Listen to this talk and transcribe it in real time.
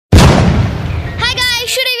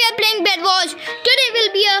playing Bedwars. Today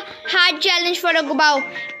will be a hard challenge for agoubao.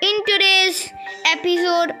 In today's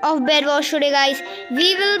episode of Bedwars today, guys,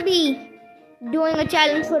 we will be doing a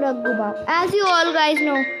challenge for agoubao. As you all guys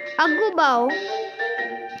know, agoubao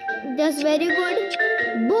does very good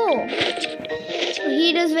bow.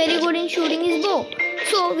 He does very good in shooting his bow.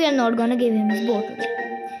 So we are not gonna give him his bow today.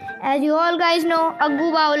 As you all guys know,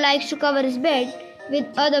 agoubao likes to cover his bed with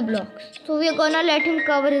other blocks. So we are gonna let him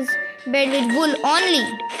cover his bed with wool only.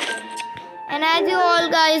 And as you all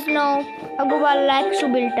guys know, agoubao likes to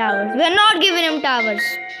build towers. We are not giving him towers.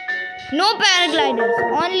 No paragliders,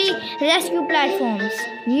 only rescue platforms.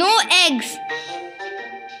 No eggs.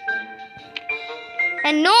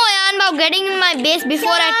 And no agoubao getting in my base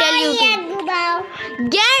before I tell you to.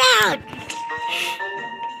 Get out!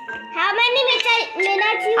 How many minutes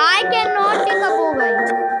I cannot take a bow,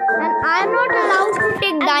 guys. And I am not allowed to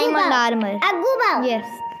take diamond armor. agoubao? Yes.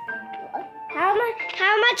 How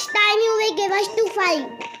much time you will give us to fight?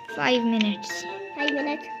 5 minutes. 5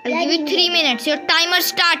 minutes. I'll give you 3 minutes. Your timer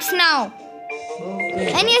starts now.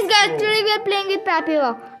 And yes, guys, today we are playing with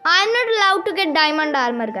papibao. I'm not allowed to get diamond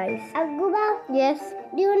armor, guys. agoubao? Yes.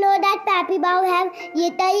 Do you know that papibao have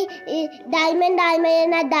diamond armor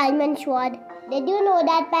and a diamond sword? Did you know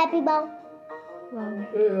that, papibao? Wow.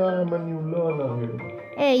 Hey, I am a new learner here.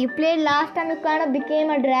 Hey, you played last time, you kind of became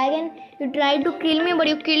a dragon. You tried to kill me, but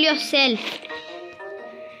you killed yourself.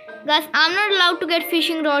 Guys, I'm not allowed to get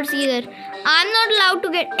fishing rods either. I'm not allowed to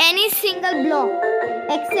get any single block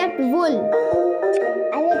except wool.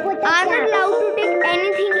 I'm not allowed to take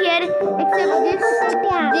anything here except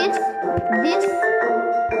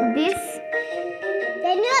this.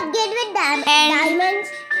 Can you upgrade with diamonds?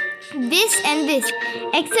 This and this.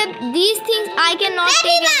 Except these things I cannot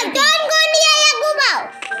take. Don't go near agoubao.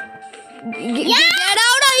 Get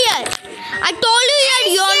out of here! I told you that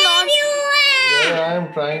you're not. Yeah, I am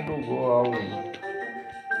trying to go out.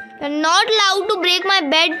 You're not allowed to break my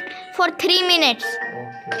bed for 3 minutes.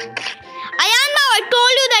 Okay. Ayanbao, I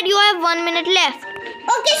told you that you have 1 minute left.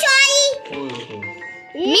 Okay, sorry. Okay.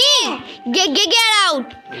 Me? Get out!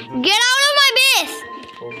 Get out of my base!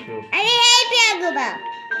 Okay. I will help you, agoubao.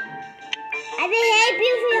 I will help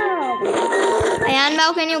you for your home. Ayanbao,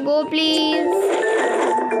 can you go please?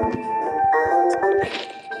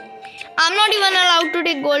 I'm not even allowed to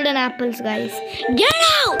take golden apples, guys. Get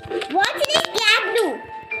out! What did this cat do?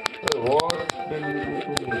 Hey, what did you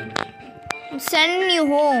do to me? I'm sending you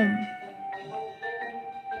home.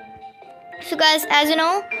 So guys, as you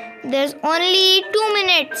know, there's only 2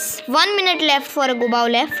 minutes, 1 minute left for agoubao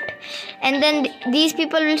left. And then these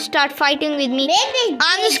people will start fighting with me.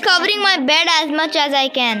 I'm just covering my bed as much as I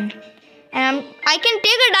can. And I can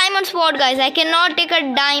take a diamond sword, guys. I cannot take a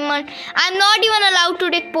diamond. I'm not even allowed to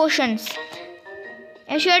take potions.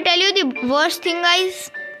 And should I tell you the worst thing,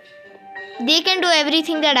 guys? They can do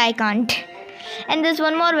everything that I can't. And there's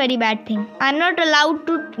one more very bad thing. I'm not allowed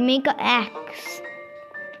to make an axe.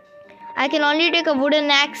 I can only take a wooden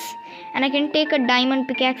axe. And I can take a diamond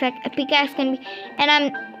pickaxe. A pickaxe can be...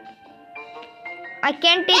 And I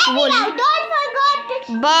can't take wool. Don't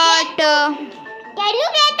forget. But... Can you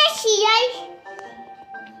get a shield?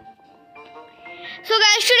 So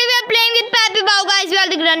guys, today we are playing with papibao, guys. We are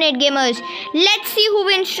the grenade gamers. Let's see who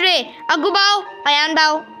wins today. Agoubao,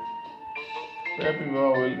 Ayanbao. Papibao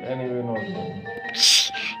will anyway not win.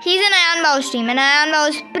 He's an Ayanbao's team, and Ayanbao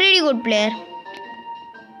is pretty good player.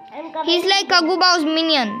 He's like agoubao's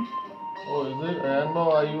minion. Oh, is it? And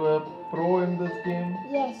now are you a pro in this game?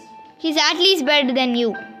 Yes. He's at least better than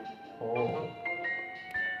you. Oh.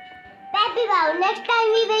 papibao, next time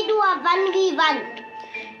we will do a 1v1.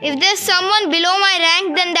 If there's someone below my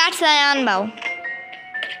rank, then that's Ayanbao.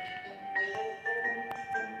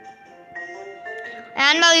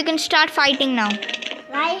 Ayanbao, you can start fighting now.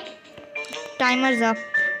 Right? Timer's up.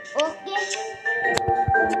 Okay.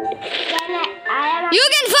 Then I am. You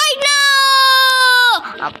can fight now!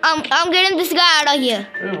 I'm getting this guy out of here.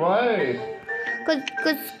 Hey, why?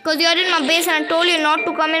 Cause you're in my base and I told you not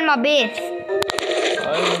to come in my base. I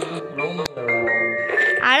was just roaming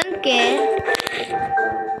around. I don't care.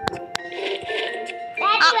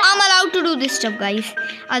 I'm allowed to do this stuff, guys.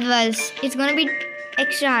 Otherwise, it's gonna be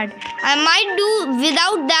extra hard. I might do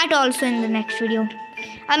without that also in the next video.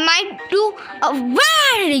 I might do a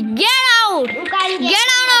get out! Get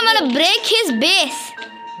out! I'm gonna break his base.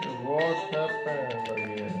 Hey, what happened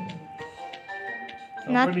again?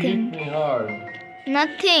 Somebody Nothing. hit me hard.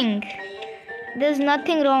 Nothing. There's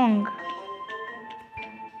nothing wrong.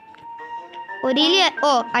 Oh really?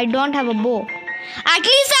 Oh, I don't have a bow. At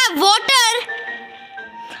least I have water.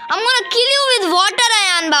 I'm gonna kill you with water,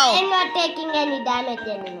 Ayanbao. I'm not taking any damage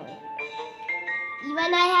anymore.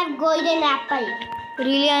 Even I have golden apple.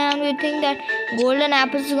 Really, you think that golden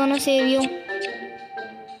apples is gonna save you?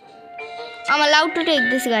 I'm allowed to take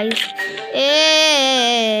this, guys.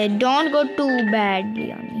 Hey, don't go too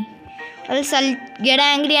badly on me. Else I'll get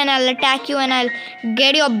angry and I'll attack you and I'll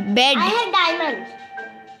get your bed. I have diamonds.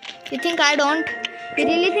 You think I don't? You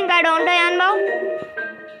really think I don't, ayanbao?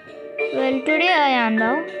 Well, today,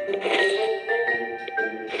 ayanbao,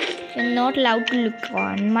 you're not allowed to look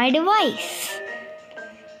on my device.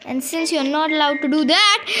 And since you're not allowed to do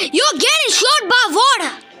that, you're getting shot by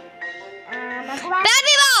water.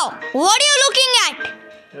 Papibao, what are you looking at?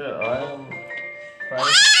 Yeah, I am trying I'm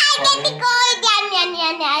getting to cold. I'm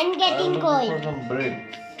getting I'm cold. looking for some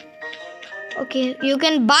bricks. Okay, you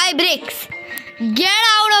can buy bricks. Get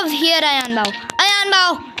out of here, ayanbao.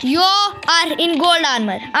 Ayanbao, you are in gold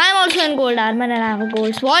armor. I'm also in gold armor and I have a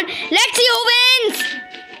gold sword. Let's see who wins.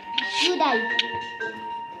 You died.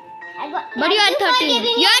 But you had 30.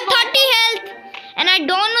 You had 30 health. And I don't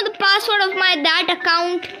know the password of that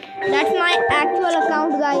account. That's my actual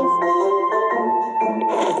account, guys. You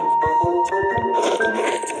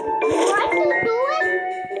want to do it?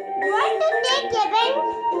 You want to take events?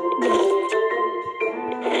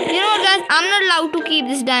 You know what, guys? I'm not allowed to keep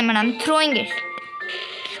this diamond. I'm throwing it.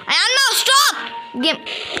 Ayanbao, stop! Game. I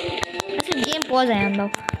said game pause,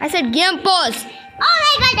 Ayanbao. I said game pause.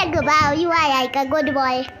 Oh my god, agoubao. You are like a good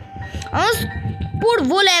boy. I must put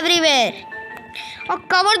wool everywhere. Or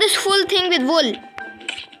cover this full thing with wool.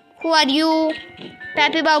 Who are you?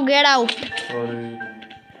 Papibao, get out. Sorry.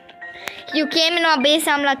 You came in our base.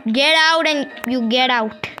 I'm like, get out, and you get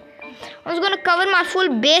out. I was gonna cover my full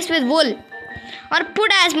base with wool. Or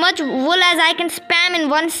put as much wool as I can spam in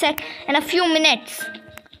 1 sec in a few minutes.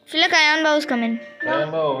 Feel like ayanbao is coming.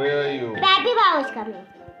 Ayanbao, where are you? Papibao is coming.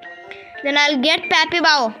 Then I'll get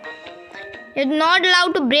papibao. You're not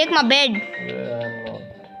allowed to break my bed. Yeah, I'm not.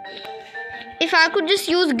 If I could just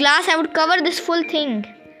use glass, I would cover this full thing.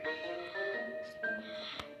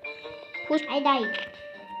 I died.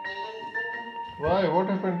 Why? What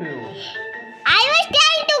happened to you? I was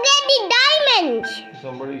trying to get the diamonds.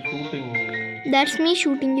 Somebody shooting me. That's me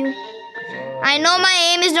shooting you. Wow. I know my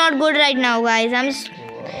aim is not good right now, guys. I'm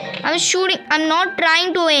shooting. I'm not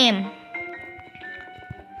trying to aim.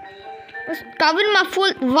 Just cover my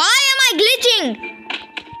full. Why am I glitching?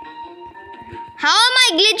 How am I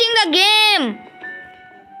glitching the game?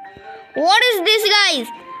 What is this, guys?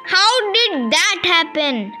 How did that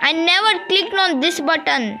happen? I never clicked on this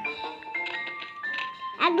button.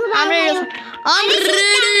 Agoubao, I'm ready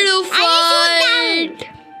to fight.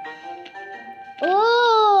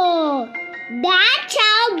 Oh, that's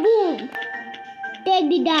how boom. Take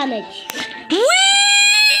the damage. Whee!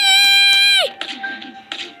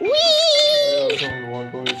 I also want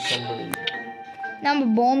to hit somebody. Now my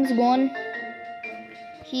bomb's gone.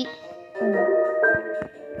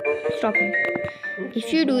 Stop him.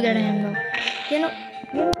 If you do that, I am now. You know,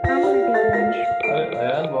 I'm gonna take revenge.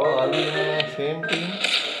 Ayanbao, are we in the same team?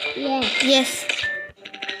 Yes. Yes.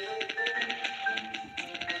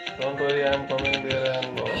 Don't worry, I'm coming there,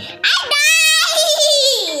 Ayanbao. I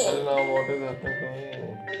died! Well, now what is happening to me?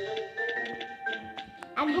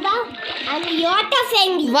 Agoubao, I'm your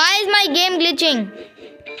friend. Why is my game glitching? I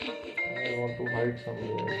want to hide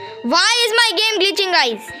somewhere. Why is my game glitching,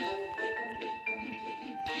 guys?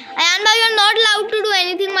 Ayanbao, you're not allowed to do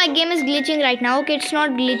anything. My game is glitching right now. Okay, it's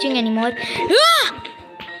not glitching anymore. Ah!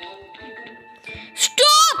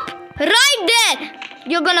 Stop! Right there!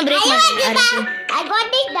 You're gonna break my Agoubao, I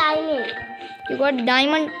got this diamond. You got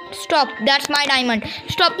diamond? Stop. That's my diamond.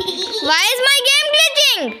 Stop. Why is my game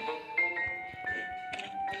glitching?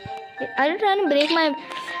 Are you trying to break my...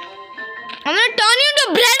 I'm gonna turn you into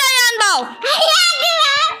bread, Ayanbao.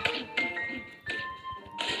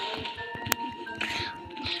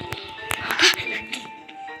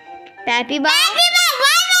 Papibao. Why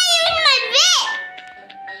were you in my way?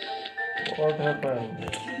 What happened?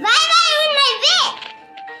 Why were you in my way?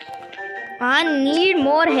 I need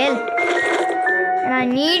more health. And I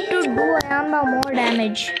need to do Ayanbao more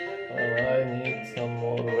damage. I need some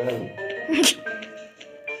more wealth.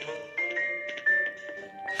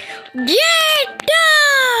 Get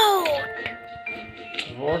out!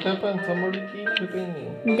 What happened? Somebody keeps hitting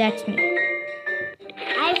me. That's me.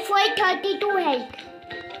 I have 32 health.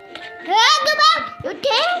 Agoubao, you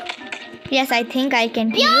think? Yes, I think I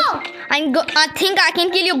can kill you. Yo! I think I can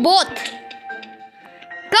kill you both.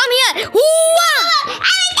 Come here. Hoo-wah! I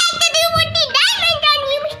will take the do with the diamond on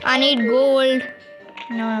you. I need gold.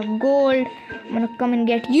 Now I have gold. I'm gonna come and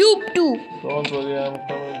get you too. Don't worry, I'm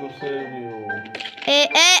coming to save you. Hey,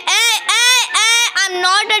 I'm I'm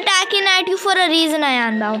not attacking at you for a reason,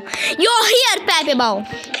 agoubao. You're here, papibao.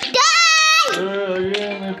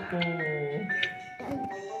 Again,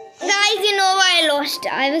 Guys, you know why I lost?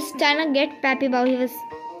 I was trying to get papibao. He was...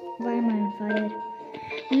 Why am I on fire?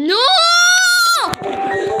 No!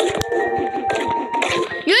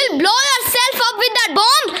 You'll blow yourself up with that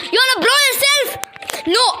bomb. You wanna blow yourself?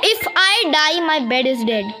 No, if I die, my bed is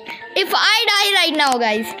dead. If I die right now,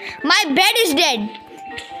 guys, my bed is dead.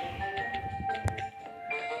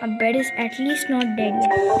 My bed is at least not dead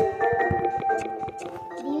yet.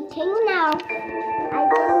 Do you think now? I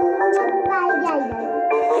don't buy that.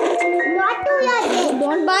 Not to your bed.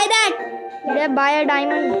 Don't buy that. Did I buy a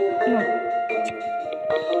diamond? No.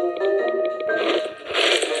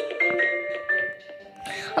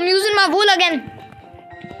 I'm using my wool again.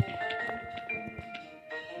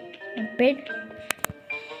 My bed.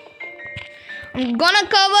 I'm gonna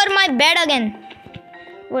cover my bed again.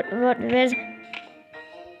 Where's...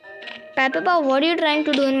 papibao, what are you trying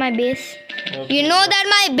to do in my base? You know that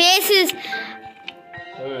my base is...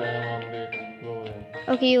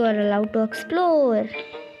 Okay, you are allowed to explore.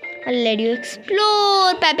 I'll let you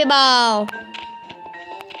explore, papibao.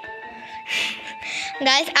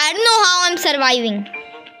 Guys, I don't know how I'm surviving.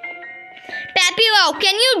 Papibao,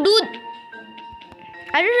 can you do...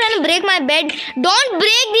 Are you trying to break my bed? Don't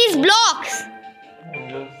break these blocks. I'm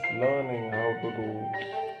just learning how to do.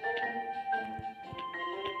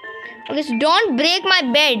 Okay, so don't break my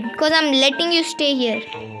bed because I'm letting you stay here.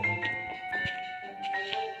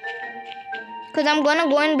 Because I'm gonna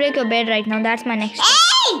go and break your bed right now. That's my next step.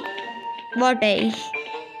 Hey! What, eh?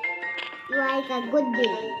 You are like a good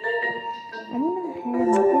baby. I'm gonna have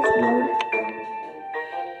this dude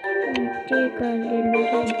and take a little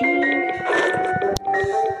bit of these.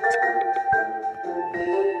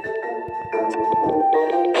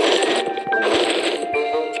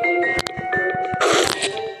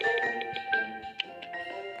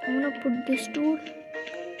 I'm gonna put this dude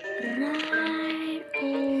right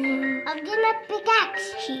over. I'll get my pickaxe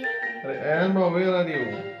here. And where are you?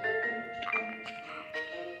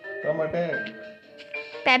 Come attack.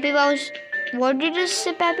 papibao, what did you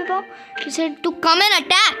say, papibao? You said to come and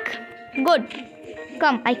attack. Good.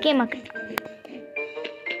 Come, I came again.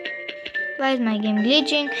 Why is my game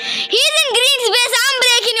glitching? He's in green space. I'm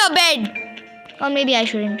breaking your bed. Or maybe I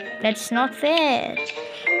shouldn't. That's not fair.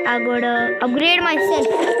 I gotta upgrade myself.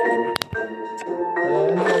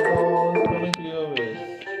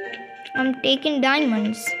 I'm taking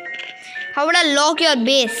diamonds. How would I lock your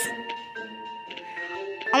base?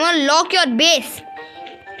 I want to lock your base.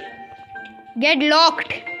 Get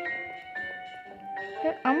locked.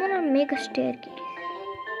 Here, I'm gonna make a staircase.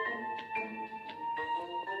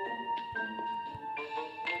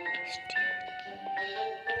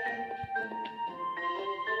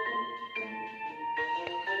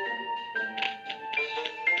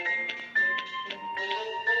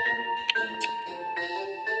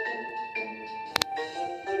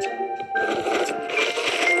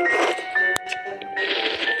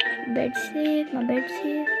 Bed safe, my bed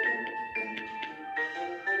safe.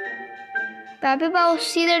 papibao,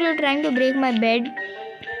 see that you're trying to break my bed.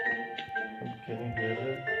 Can you hear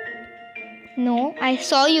it? No, I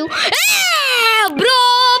saw you. Ah, bro,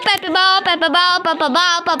 papibao,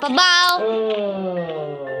 papibao.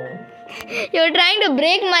 You're trying to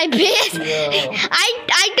break my bed. Yeah.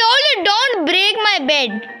 I told you don't break my bed.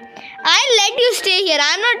 I'll let you stay here.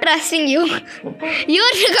 I'm not trusting you.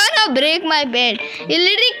 You're gonna break my bed. You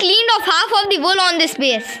literally cleaned off half of the wool on this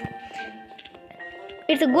base.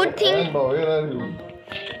 It's a good thing. And where are you?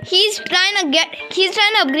 He's trying to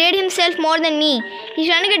upgrade himself more than me. He's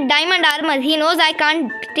trying to get diamond armor. He knows I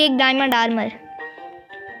can't take diamond armor.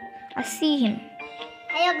 I see him.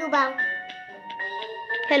 Hello, Gubao.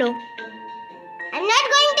 Hello. I'm not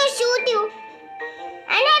going to shoot you.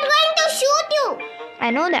 I'm not going to shoot you. I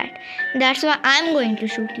know that. That's why I'm going to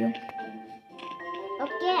shoot you.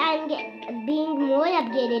 Okay, I'm being more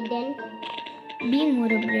upgraded then. Be more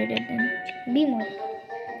upgraded then. Be more.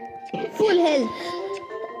 Full health.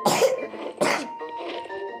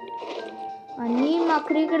 I need my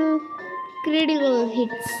critical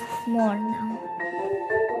hits more now.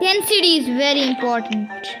 Density is very important.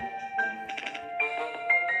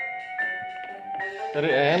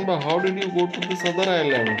 And how did you go to this other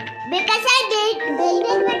island? Because I did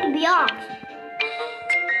with blocks.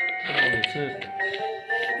 Oh, shit.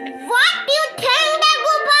 What do you think,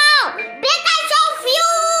 Gubao? Because of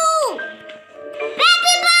you!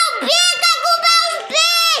 Papibao, break Gubao's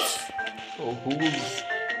base! Oh, who's?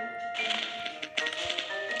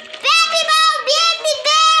 Papibao, break the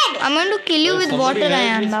bed! I'm going to kill you with water, Somebody has I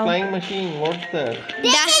am this now. flying machine. What's that?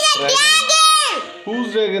 This is a dragon!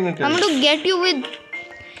 Who's dragon it I'm is? going to get you with.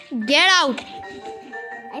 Get out.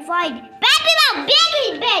 I find papibao, bed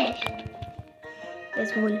is bed.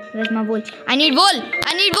 Where's wool? Where's my wool? I need wool.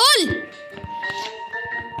 I need wool.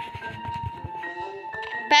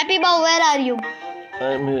 papibao, where are you?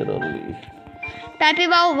 I'm here only.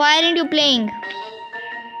 papibao, why aren't you playing?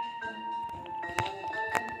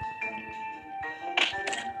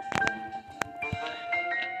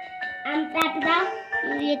 I'm papibao.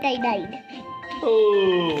 Yet I died.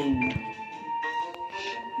 Oh.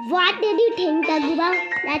 What did you think, agoubao?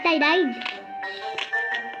 That I died.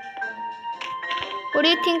 What do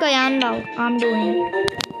you think I'm doing?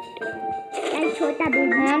 I'm chota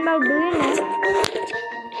baby. Ayanbao, do you know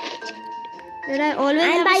that I always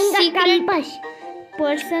I'm have a buying the secret compass.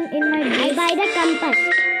 person in my I base? buy the compass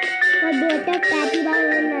for both of papibao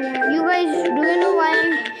and Nayan. You guys, do you know why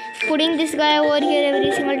I'm putting this guy over here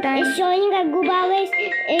every single time? It's showing agoubao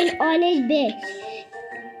is on his base.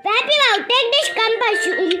 Papibao, take this compass.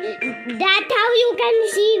 That's how you can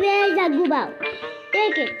see where is agoubao.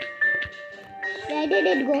 Take it. Where did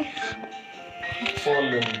it go?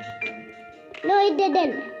 Fallen. No, it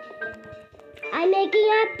didn't. I'm making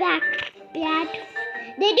a pack.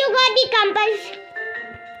 Did you got the compass?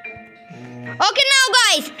 Okay, now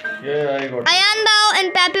guys, Yeah, I got it. Ayanbao and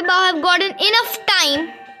papibao have gotten enough time.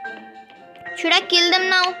 Should I kill them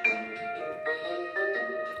now?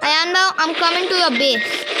 Ayanbao, I'm coming to your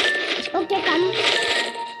base. Okay, come.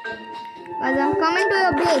 Guys, I'm coming to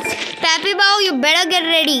your base. papibao, you better get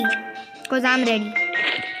ready. Because I'm ready.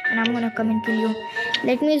 And I'm gonna come and kill you.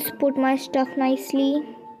 Let me just put my stuff nicely.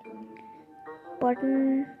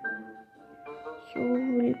 Button. You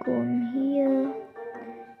will go in here.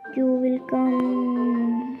 You will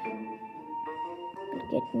come.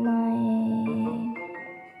 Get my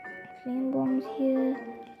flame bombs here.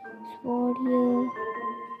 Sword here.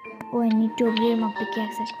 Oh, I need to upgrade my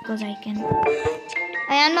pickaxe because I can.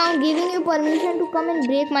 I am now giving you permission to come and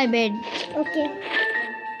break my bed. Okay.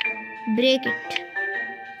 Break it.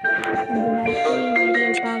 And then I'll show you my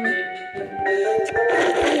real power.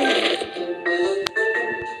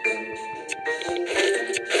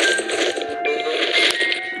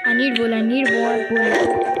 I need wool. I need more wool.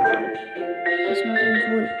 It's not enough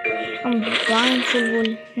wool. I'm buying full wool.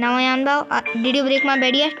 Now Ayanbao, did you break my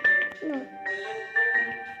bed yet? No.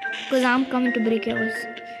 Because I'm coming to break yours.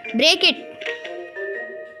 Break it.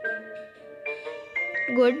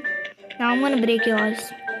 Good. Now I'm gonna break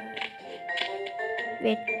yours.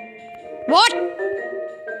 Wait. What?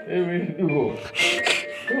 Hey, where did you go?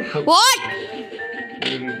 What?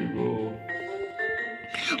 Where did you go?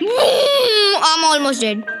 I'm almost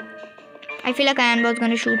dead. I feel like Ayanbao's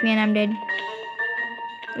gonna shoot me and I'm dead.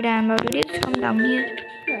 But Ayanbao, did you just come down here?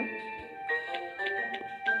 No.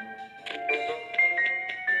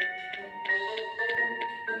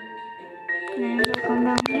 Can Ayanbao come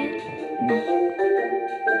down here? No.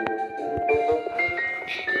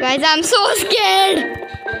 Guys, I'm so scared.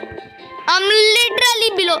 I'm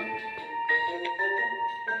literally below.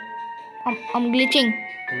 I'm glitching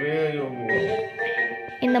Where are you going?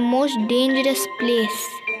 in the most dangerous place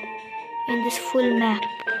in this full map.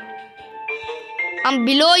 I'm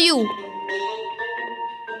below you.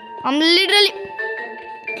 I'm literally.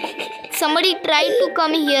 Somebody tried to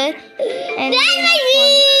come here and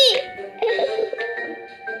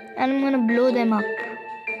and I'm gonna blow them up.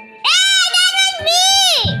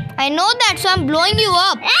 I know that, so I'm blowing you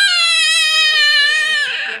up.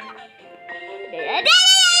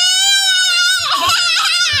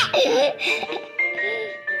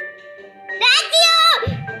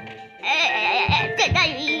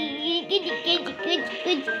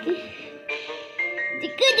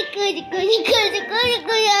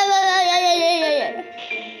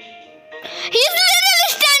 He's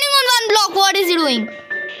literally standing on one block. What is he doing?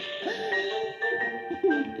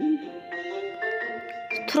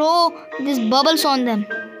 Throw these bubbles on them.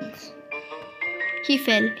 He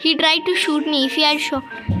fell. He tried to shoot me. If he had shot.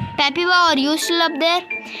 papibao, are you still up there?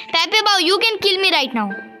 papibao, you can kill me right now.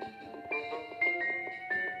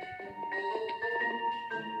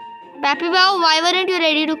 papibao, why weren't you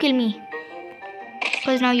ready to kill me?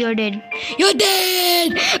 Because now you're dead. You're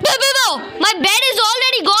dead! papibao, my bed is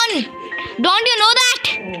already gone. Don't you know that?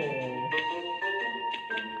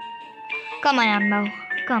 Come on, Ayanbao.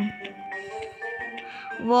 Come.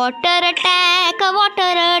 Water attack,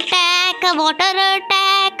 water attack, water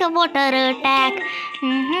attack, water attack.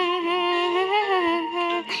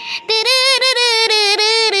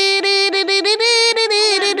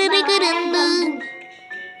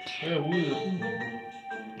 Hey, who is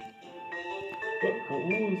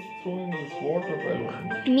throwing this water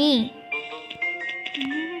balloon? Me.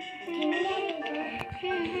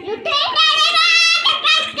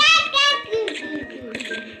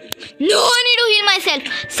 No, I need to heal myself.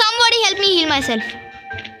 Somebody help me heal myself.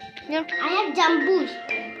 Yeah. I have jump boost.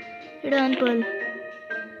 Return pearl.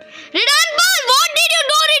 Return pearl! What did you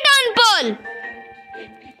do, return pearl?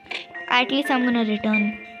 At least I'm gonna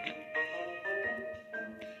return.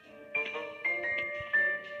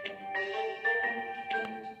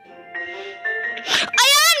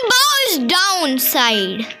 Iron bow is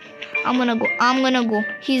downside. I'm gonna go.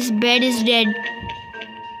 His bed is dead.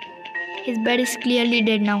 His bed is clearly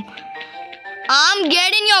dead now. I'm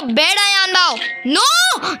getting your bed, Iron bow. No!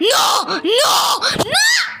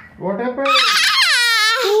 What happened?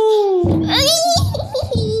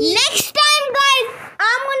 Next time, guys,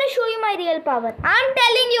 I'm gonna show you my real power. I'm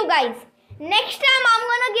telling you guys. Next time, I'm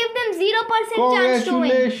gonna give them 0% chance to win.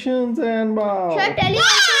 Congratulations, Anba. Shall I tell you?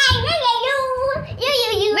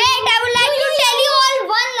 Wait, I would like to tell you all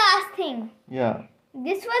one last thing. Yeah.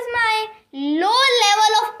 This was my low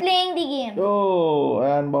level of playing the game. Oh,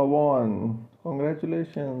 Anba won.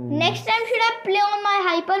 Congratulations. Next time, should I play on my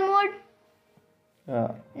hyper mode?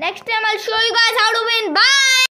 Yeah. Next time, I'll show you guys how to win. Bye.